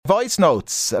Voice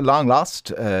notes,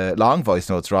 long voice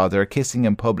notes rather, kissing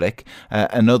in public,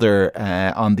 another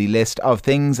on the list of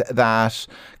things that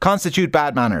constitute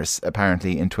bad manners,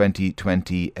 apparently, in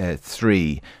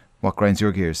 2023. What grinds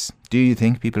your gears? Do you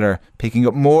think people are picking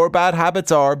up more bad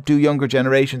habits, or do younger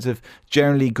generations have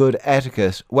generally good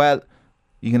etiquette? Well,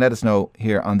 you can let us know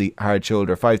here on the Hard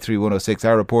Shoulder. 53106.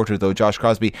 Our reporter, though, Josh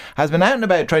Crosbie, has been out and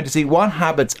about trying to see what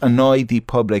habits annoy the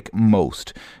public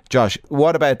most. Josh,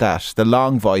 what about that? The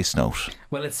long voice note.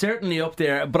 Well, it's certainly up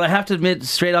there, but I have to admit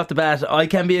straight off the bat, I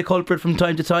can be a culprit from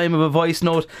time to time of a voice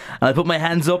note, and I put my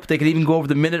hands up. They can even go over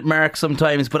the minute mark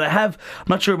sometimes, but I'm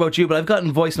not sure about you, but I've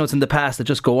gotten voice notes in the past that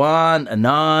just go on and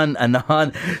on and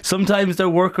on. Sometimes they're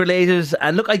work related,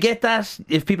 and look, I get that.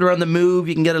 If people are on the move,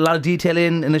 you can get a lot of detail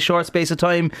in a short space of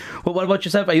time. But what about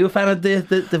yourself? Are you a fan of the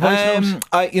voice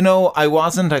note? I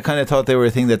wasn't. I kind of thought they were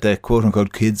a thing that the quote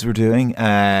unquote kids were doing,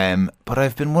 but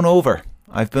I've been won over.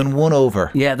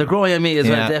 Yeah, they're growing on me as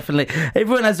well, definitely.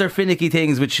 Everyone has their finicky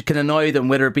things which can annoy them,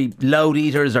 whether it be loud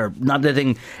eaters or not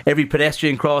letting every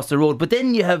pedestrian cross the road. But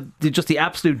then you have just the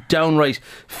absolute downright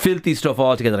filthy stuff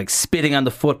altogether, like spitting on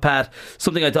the footpath,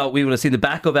 something I thought we would have seen the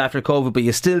back of after COVID, but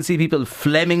you still see people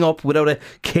flemming up without a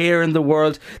care in the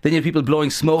world. Then you have people blowing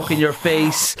smoke in your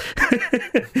face.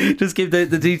 Just give the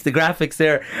graphics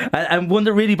there. And one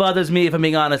that really bothers me, if I'm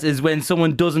being honest, is when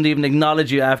someone doesn't even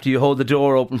acknowledge you after you hold the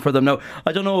door open for them. Now,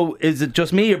 I don't know, is it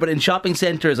just me, but in shopping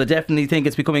centres I definitely think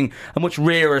it's becoming a much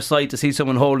rarer sight to see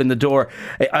someone holding the door.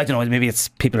 I don't know, maybe it's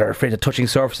people are afraid of touching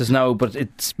surfaces now, but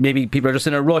it's maybe people are just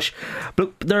in a rush.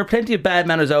 But there are plenty of bad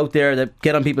manners out there that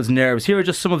get on people's nerves. Here are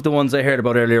just some of the ones I heard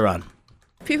about earlier on.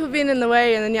 People being in the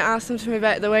way, and then you ask them to move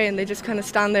out of the way and they just kind of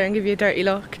stand there and give you a dirty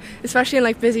look, especially in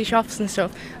like busy shops and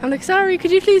stuff. I'm like, sorry,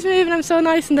 could you please move? And I'm so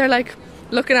nice, and they're like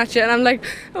looking at you, and I'm like,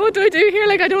 oh, what do I do here?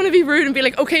 Like, I don't want to be rude and be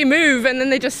like, okay, move, and then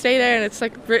they just stay there, and it's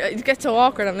like, it gets so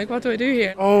awkward. I'm like, what do I do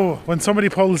here? Oh, when somebody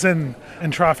pulls in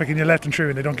traffic and you let them through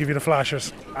and they don't give you the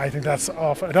flashers, I think that's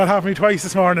awful. That happened to me twice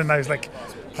this morning, and I was like,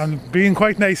 I'm being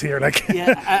quite nice here, like.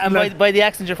 Yeah, and by the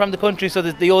accent, you're from the country, so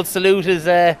the old salute is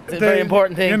a very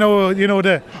important thing. You know,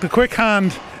 the quick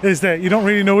hand is that you don't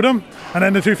really know them, and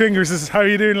then the two fingers is, how are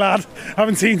you doing, lad?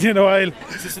 Haven't seen you in a while.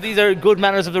 So these are good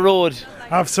manners of the road.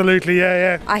 Absolutely,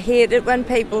 yeah. I hate it when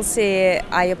people say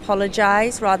I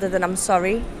apologise rather than I'm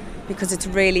sorry, because it's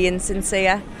really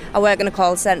insincere. I work in a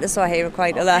call centre, so I hear it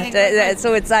quite a lot.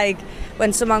 So it's like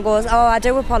when someone goes, oh, I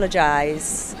do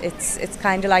apologise, it's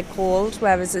kind of like cold,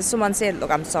 whereas if someone says,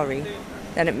 look, I'm sorry,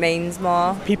 then it means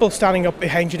more. People standing up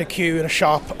behind you in a queue in a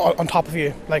shop on top of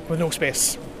you, like with no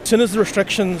space. As soon as the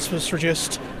restrictions was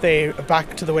reduced, they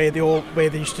back to the old way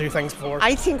they used to do things before.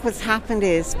 I think what's happened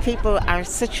is people are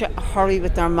such a hurry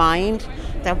with their mind.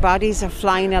 Their bodies are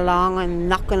flying along and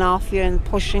knocking off you and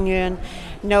pushing you, and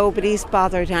nobody's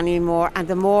bothered anymore. And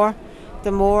the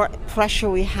more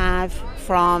pressure we have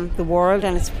from the world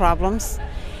and its problems,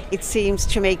 it seems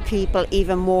to make people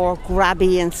even more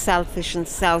grabby and selfish and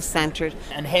self-centred.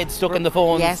 And head stuck in the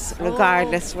phones. Yes,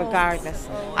 regardless.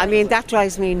 I mean, that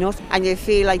drives me nuts. And you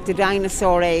feel like the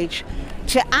dinosaur age.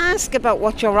 To ask about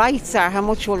what your rights are, how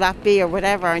much will that be or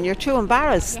whatever, and you're too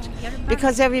embarrassed.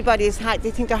 Because everybody's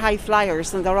they think they're high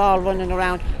flyers and they're all running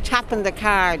around tapping the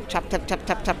card, tap, tap, tap,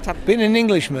 tap, tap, tap. Being an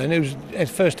Englishman, it was his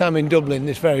first time in Dublin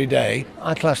this very day,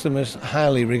 I class them as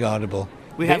highly regardable.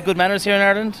 We have good manners here in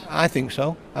Ireland? I think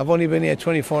so. I've only been here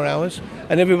 24 hours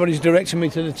and everybody's directing me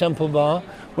to the Temple Bar,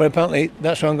 where apparently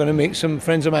that's where I'm going to meet some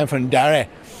friends of mine from Derry,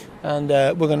 and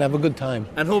we're going to have a good time.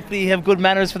 And hopefully you have good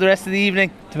manners for the rest of the evening.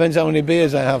 Depends how many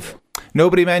beers I have.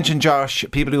 Nobody mentioned, Josh,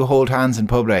 people who hold hands in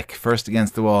public, first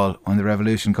against the wall when the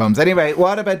revolution comes. Anyway,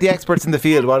 what about the experts in the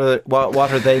field? What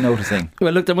are they noticing?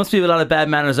 Well, look, there must be a lot of bad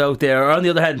manners out there. Or on the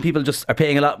other hand, people just are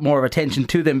paying a lot more of attention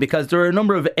to them, because there are a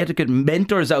number of etiquette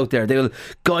mentors out there. They will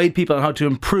guide people on how to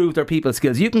improve their people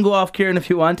skills. You can go off, Kieran, if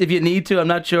you want, if you need to, I'm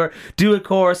not sure. Do a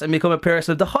course and become a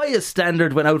person of the highest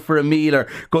standard when out for a meal or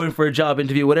going for a job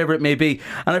interview, whatever it may be.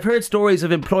 And I've heard stories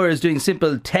of employers doing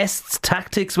simple tests,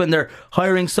 tactics when they're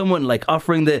hiring someone, like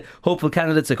offering the hopeful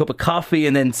candidates a cup of coffee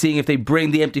and then seeing if they bring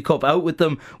the empty cup out with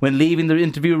them when leaving the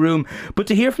interview room. But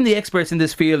to hear from the experts in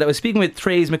this field, I was speaking with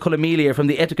Thrace McCullamelia from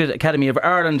the Etiquette Academy of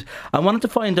Ireland. I wanted to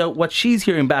find out what she's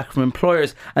hearing back from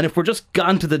employers and if we're just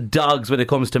gone to the dogs when it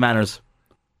comes to manners.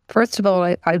 First of all,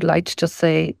 I'd like to just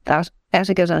say that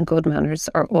etiquette and good manners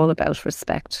are all about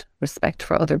respect. Respect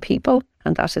for other people,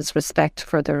 and that is respect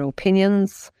for their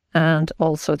opinions and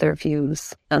also their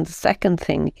views. And the second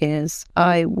thing is,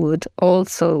 I would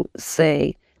also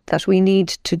say that we need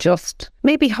to just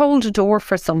maybe hold a door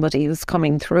for somebody who's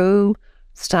coming through,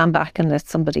 stand back and let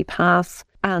somebody pass,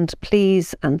 and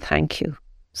please and thank you.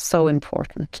 So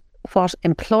important. what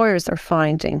employers are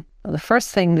finding, well, the first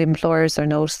thing the employers are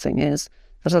noticing is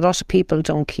that a lot of people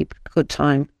don't keep good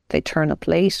time. They turn up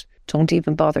late, don't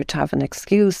even bother to have an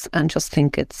excuse, and just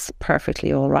think it's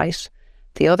perfectly all right.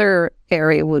 The other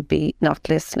area would be not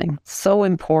listening. So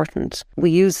important.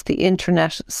 We use the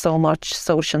internet so much,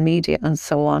 social media and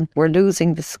so on. We're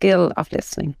losing the skill of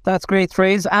listening. That's great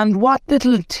phrase. And what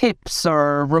little tips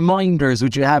or reminders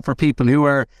would you have for people who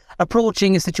are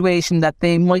approaching a situation that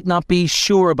they might not be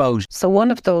sure about? So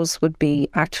one of those would be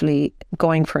actually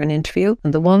going for an interview.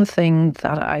 And the one thing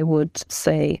that I would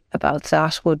say about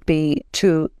that would be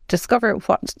to discover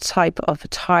what type of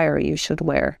attire you should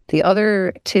wear. The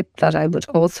other tip that I would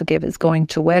also give is going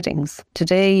to weddings.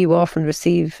 Today you often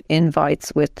receive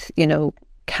invites with,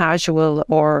 casual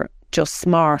or just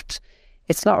smart.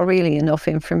 It's not really enough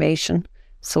information.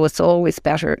 So it's always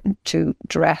better to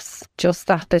dress just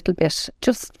that little bit,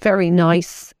 just very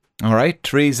nice. All right,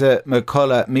 Teresa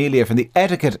McCullough-Melia from the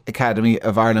Etiquette Academy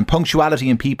of Ireland. Punctuality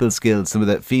and people skills, some of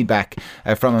the feedback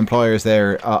from employers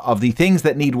there of the things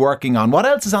that need working on. What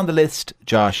else is on the list,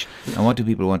 Josh? And what do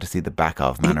people want to see the back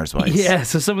of manners-wise? Yeah,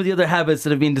 so some of the other habits that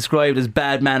have been described as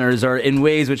bad manners or in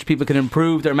ways which people can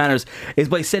improve their manners is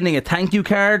by sending a thank you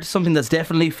card, something that's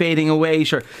definitely fading away.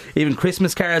 Sure, even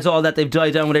Christmas cards, all that, they've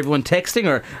died down with everyone texting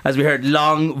or, as we heard,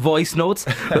 long voice notes.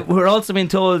 But we're also being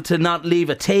told to not leave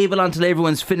a table until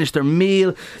everyone's finished their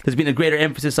meal. There's been a greater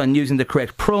emphasis on using the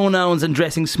correct pronouns and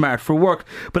dressing smart for work.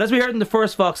 But as we heard in the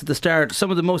first Vox at the start, some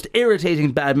of the most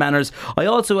irritating bad manners, I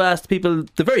also asked people,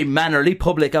 the very mannerly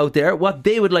public out there, what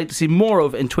they would like to see more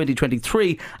of in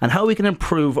 2023 and how we can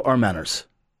improve our manners.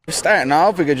 Starting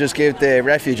off, we could just give the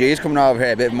refugees coming over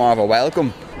here a bit more of a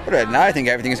welcome. But other than that, I think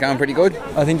everything's going pretty good.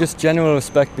 I think just general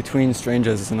respect between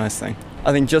strangers is a nice thing.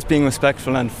 I think just being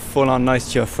respectful and full on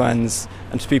nice to your friends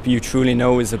and to people you truly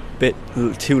know is a bit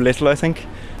too little, I think.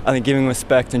 I think giving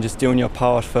respect and just doing your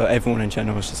part for everyone in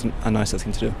general is just a nice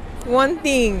thing to do. One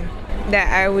thing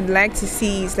that I would like to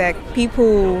see is like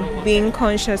people being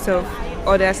conscious of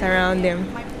others around them,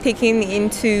 taking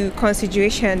into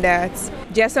consideration that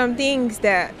there are some things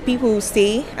that people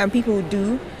say and people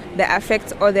do that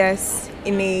affect others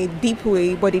in a deep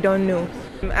way, but they don't know.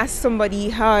 Ask somebody,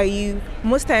 how are you?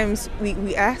 Most times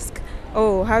we ask,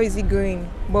 oh, how is it going?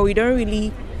 But we don't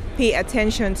really pay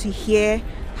attention to hear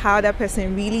how that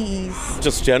person really is.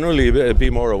 Just generally be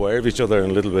more aware of each other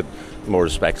and a little bit more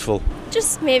respectful.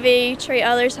 Just maybe treat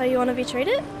others how you want to be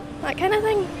treated, that kind of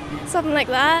thing. Something like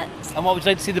that. And what would you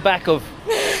like to see the back of?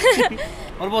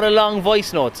 What about a long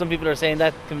voice note? Some people are saying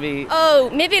that can be... Oh,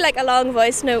 maybe like a long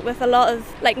voice note with a lot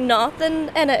of like nothing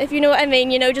in it, if you know what I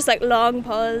mean, just like long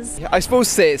pause. I suppose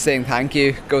saying thank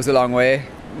you goes a long way.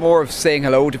 More of saying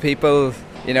hello to people,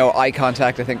 eye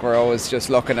contact. I think we're always just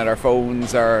looking at our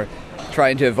phones or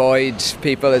trying to avoid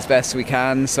people as best we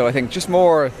can. So I think just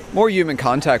more human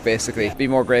contact, basically. Be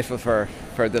more grateful for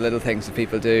the little things that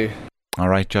people do. All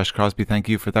right, Josh Crosbie, thank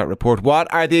you for that report.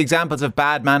 What are the examples of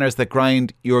bad manners that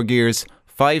grind your gears?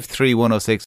 53106